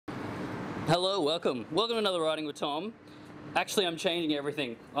Hello, welcome to another Riding with Tom. Actually, I'm changing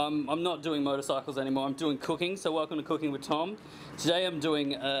everything. I'm not doing motorcycles anymore, I'm doing cooking, so welcome to Cooking with Tom. Today I'm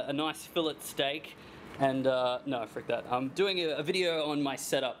doing a nice fillet steak, and no, frick that. I'm doing a video on my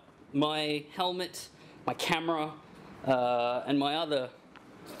setup. My helmet, my camera, and my other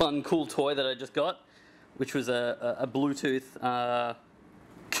fun, cool toy that I just got, which was a Bluetooth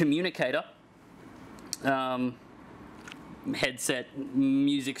communicator. Headset,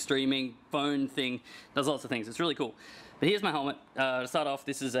 music streaming, phone thing, does lots of things. It's really cool. But here's my helmet. To start off,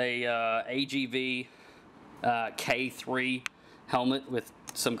 this is a AGV K3 helmet with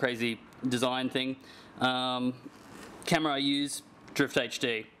some crazy design thing. Camera I use, Drift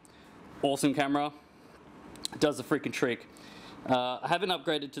HD. Awesome camera, does the freaking trick. I haven't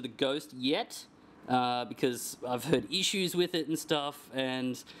upgraded to the Ghost yet because I've heard issues with it and stuff,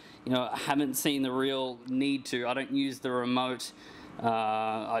 and you know, I haven't seen the real need to. I don't use the remote.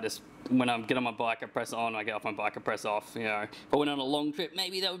 I just, when I get on my bike, I press on. I get off my bike, I press off. You know, if I went on a long trip,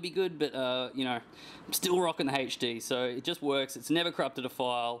 maybe that would be good. But you know, I'm still rocking the HD, so it just works. It's never corrupted a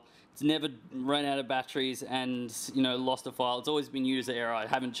file. It's never run out of batteries and, you know, lost a file. It's always been user error. I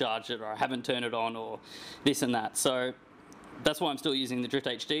haven't charged it, or I haven't turned it on, or this and that. So that's why I'm still using the Drift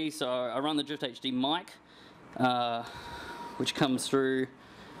HD. So I run the Drift HD mic, which comes through.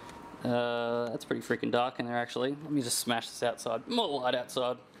 That's pretty freaking dark in there, actually. Let me just smash this outside. More light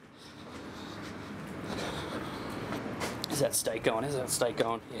outside. Is that steak going? Is that steak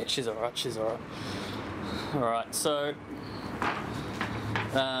going? Yeah, she's alright, she's alright. Alright, so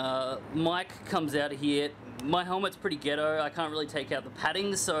mic comes out of here. My helmet's pretty ghetto. I can't really take out the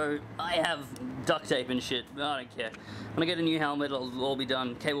padding, so I have duct tape and shit. I don't care. When I get a new helmet, it'll all be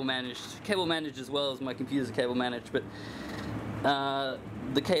done cable managed. Cable managed as well as my computer's cable managed, but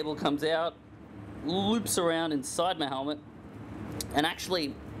the cable comes out, loops around inside my helmet, and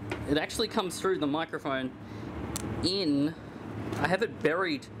it actually comes through the microphone in. I have it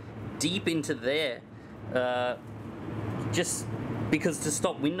buried deep into there, just because to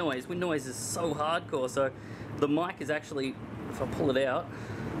stop wind noise. Wind noise is so hardcore, so the mic is actually, if I pull it out,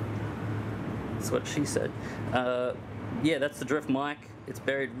 that's what she said. Yeah, that's the Drift mic. It's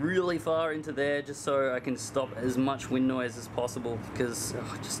buried really far into there just so I can stop as much wind noise as possible, because it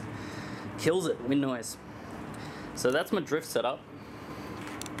just kills it, wind noise. So that's my Drift setup.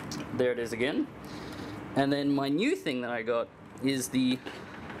 There it is again. And then my new thing that I got is the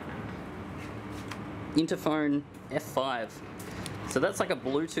Interphone F5. So that's like a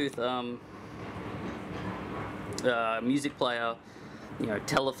Bluetooth music player, you know,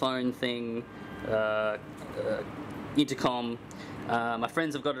 telephone thing, intercom. My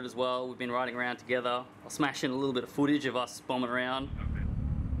friends have got it as well. We've been riding around together. I'll smash in a little bit of footage of us bombing around.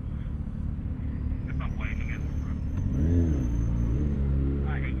 If I'm waiting it.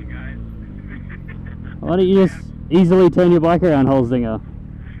 I hate you guys. Why don't you just easily turn your bike around, Holzinger?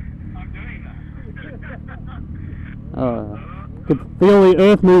 I'm doing that. Oh, could feel the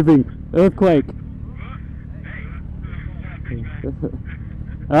earth moving. Earthquake.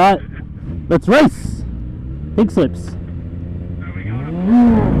 Alright, let's race! Pink slips.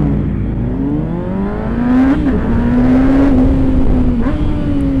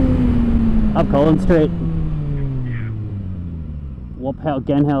 Up Collins Street. Waphow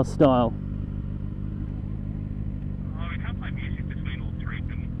Ganhouse style. Oh, we can't play music between all three,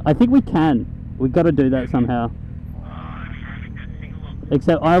 can we? I think we can. We've got to do that somehow. Sing-along.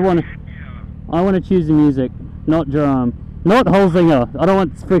 Except I want to choose the music, not drum. Not Holzinger. I don't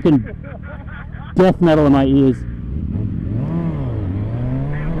want freaking death metal in my ears.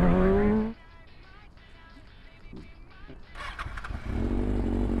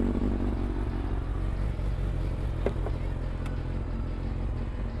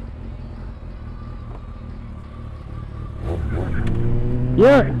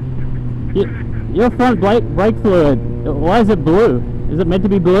 Your front brake fluid, why is it blue? Is it meant to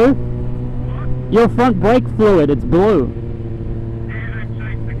be blue? Your front brake fluid, it's blue. Yeah, they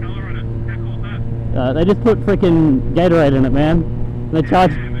changed the colour on it. How cool is that? They just put frickin' Gatorade in it, man. They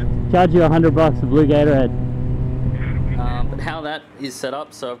charge you $100 for blue Gatorade. But how that is set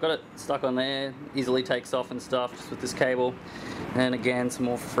up, so I've got it stuck on there, easily takes off and stuff, just with this cable. And again, some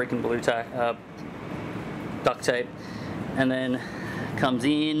more freaking blue duct tape. And then comes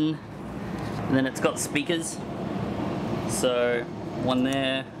in, and then it's got speakers. So one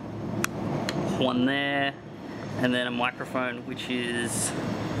there, and then a microphone, which is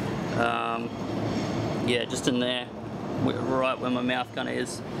yeah, just in there, right where my mouth kind of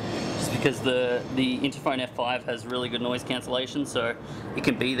is, just because the Interphone F5 has really good noise cancellation, so it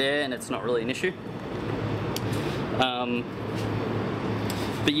can be there and it's not really an issue.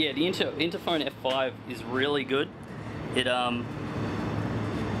 But yeah, the Interphone F5 is really good. It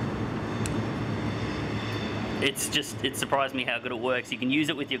surprised me how good it works. You can use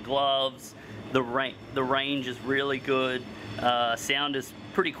it with your gloves. The range is really good. Sound is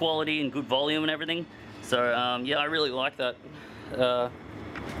pretty quality and good volume and everything. So yeah, I really like that.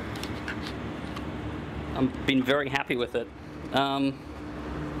 I've been very happy with it. So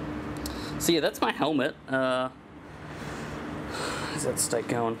yeah, that's my helmet. How's that steak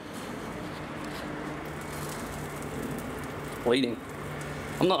going? It's bleeding.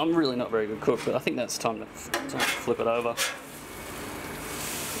 I'm really not very good cook, but I think that's time to flip it over.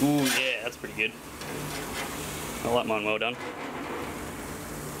 Ooh, yeah, that's pretty good. I like mine well done.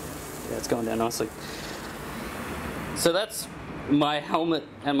 Yeah, it's going down nicely. So that's my helmet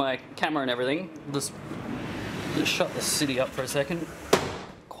and my camera and everything. Just shut the city up for a second.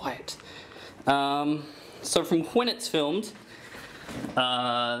 Quiet. So from when it's filmed,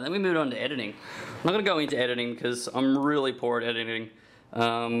 then we moved on to editing. I'm not going to go into editing because I'm really poor at editing.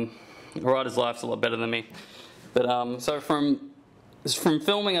 A writer's life's a lot better than me. But so from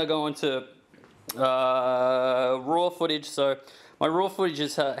filming, I go into raw footage. So my raw footage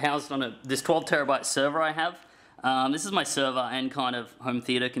is housed on this 12 terabyte server I have. This is my server and kind of home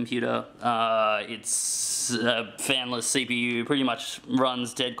theater computer. It's a fanless CPU, pretty much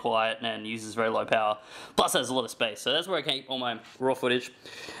runs dead quiet and uses very low power. Plus has a lot of space. So that's where I keep all my raw footage.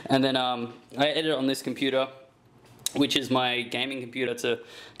 And then I edit on this computer, which is my gaming computer. It's a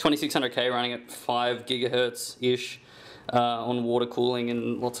 2600K running at 5 gigahertz-ish on water cooling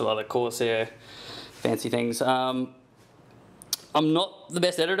and lots of other Corsair fancy things. I'm not the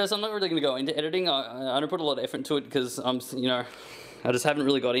best editor, so I'm not really going to go into editing. I don't put a lot of effort into it because I just haven't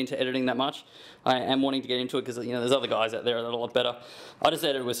really got into editing that much. I am wanting to get into it because there's other guys out there that are a lot better. I just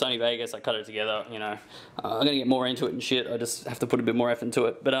edited with Sony Vegas. I cut it together. I'm going to get more into it and shit. I just have to put a bit more effort into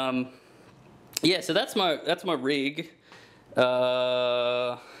it. But yeah, so that's my rig.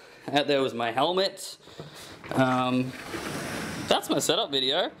 Out there was my helmet. That's my setup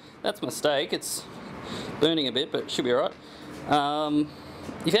video. That's my steak. It's burning a bit, but it should be alright.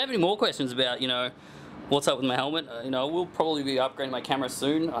 If you have any more questions about what's up with my helmet, we'll probably be upgrading my camera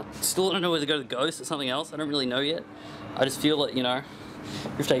soon. I still don't know whether to go to the Ghost or something else. I don't really know yet. I just feel that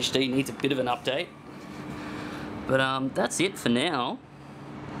Rift HD needs a bit of an update. But that's it for now.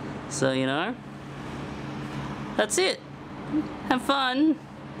 So that's it. Have fun.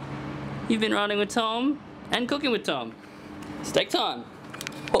 You've been riding with Tom and cooking with Tom. Steak time.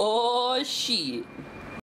 Oh shit.